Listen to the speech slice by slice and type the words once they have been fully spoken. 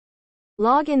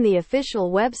Log in the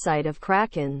official website of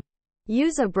Kraken.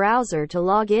 Use a browser to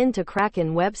log in to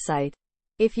Kraken website.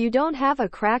 If you don't have a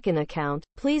Kraken account,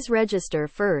 please register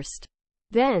first.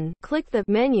 Then, click the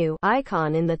menu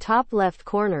icon in the top left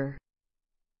corner.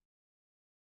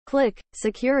 Click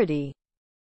Security.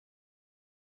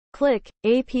 Click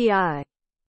API.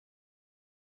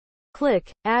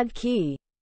 Click Add Key.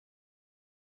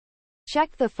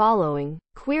 Check the following: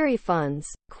 query funds,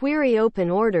 query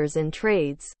open orders and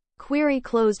trades, query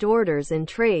closed orders and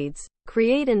trades,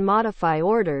 create and modify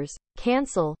orders,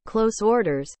 cancel, close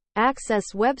orders,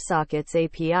 access WebSockets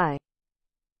API.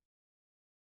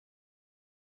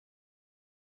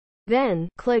 Then,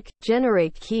 click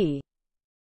Generate Key.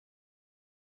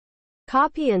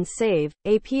 Copy and save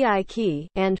API key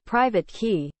and private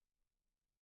key.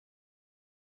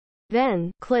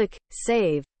 Then, click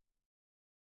Save.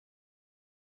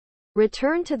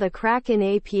 Return to the Kraken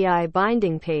API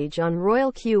binding page on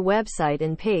RoyalQ website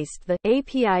and paste the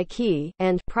API key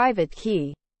and private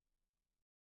key.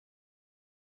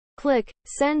 Click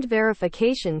Send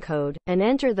Verification Code and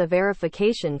enter the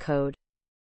verification code.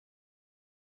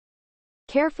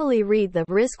 Carefully read the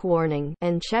risk warning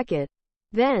and check it.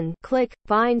 Then, click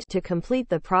Bind to complete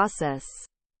the process.